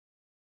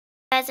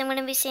guys, I'm going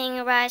to be singing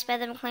Arise by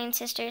the McClain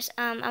sisters.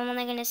 I'm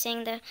only going to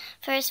sing the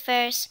first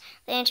verse,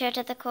 the intro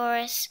to the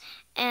chorus,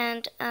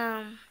 and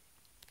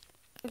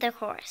the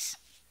chorus.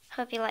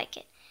 Hope you like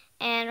it.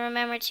 And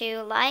remember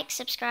to like,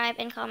 subscribe,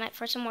 and comment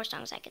for some more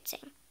songs I could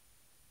sing.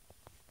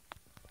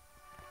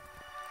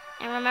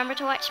 And remember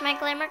to watch my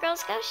Glamour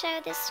Girls Go show,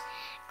 this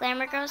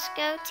Glamour Girls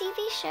Go TV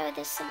show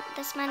this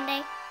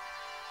Monday.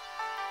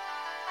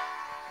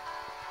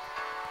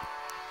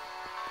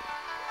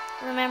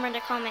 Remember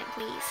to comment,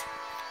 please.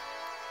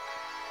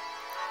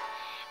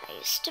 I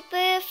used to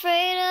be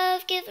afraid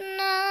of giving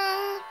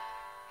up.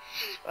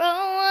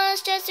 Road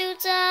was just too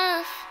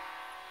tough.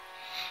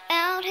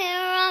 Out here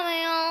on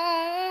my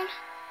own,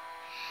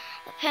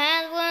 the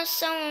path was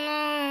so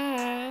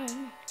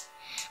long.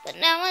 But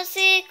now I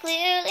see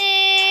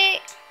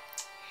clearly,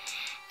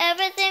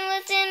 everything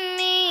within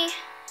me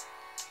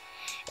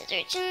is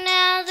reaching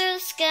out through the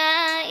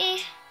sky.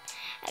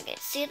 I can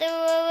see the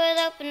world with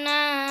open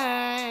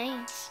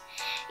eyes.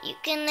 You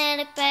can let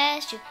it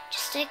pass you,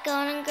 just take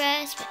on and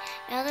grasp it.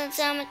 Now the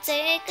time to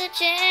take a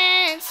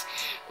chance.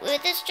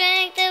 With the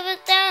strength of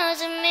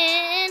 1,000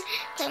 men,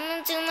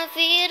 coming to my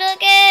feet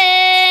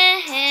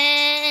again.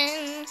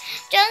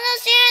 Just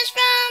those tears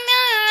from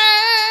your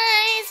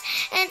eyes,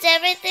 and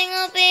everything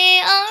will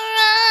be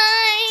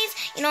alright.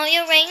 You know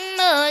your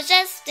rainbow's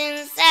just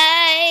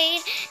inside.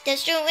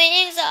 Dust your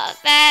wings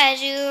off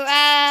as you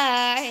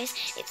rise.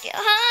 If your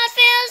heart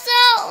feels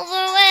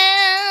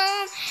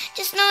overwhelmed,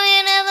 just know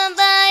you're never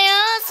by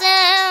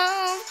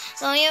yourself.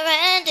 Hold your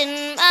hand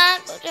in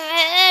mine, put your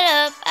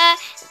head up high,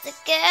 and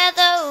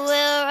together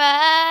we'll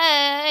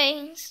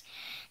rise.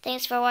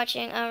 Thanks for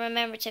watching.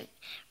 Remember to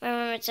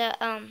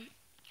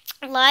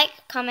like,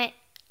 comment,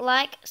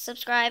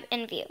 subscribe,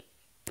 and view.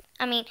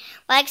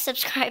 Like,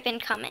 subscribe,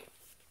 and comment.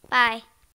 Bye.